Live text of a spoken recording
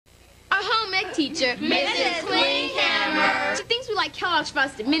teacher, Mrs. Klinghammer. She thinks we like Kellogg's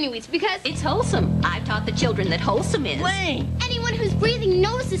Frosted Mini Wheats because it's wholesome. I've taught the children that wholesome is. Anyone who's breathing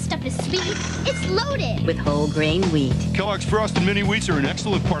knows this stuff is sweet. It's loaded with whole grain wheat. Kellogg's Frosted Mini Wheats are an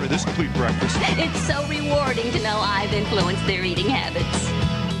excellent part of this complete breakfast. It's so rewarding to know I've influenced their eating habits.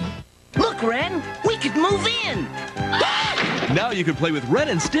 Look, Ren, we could move in. Now you can play with Ren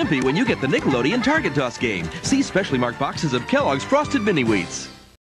and Stimpy when you get the Nickelodeon Target Toss game. See specially marked boxes of Kellogg's Frosted Mini Wheats.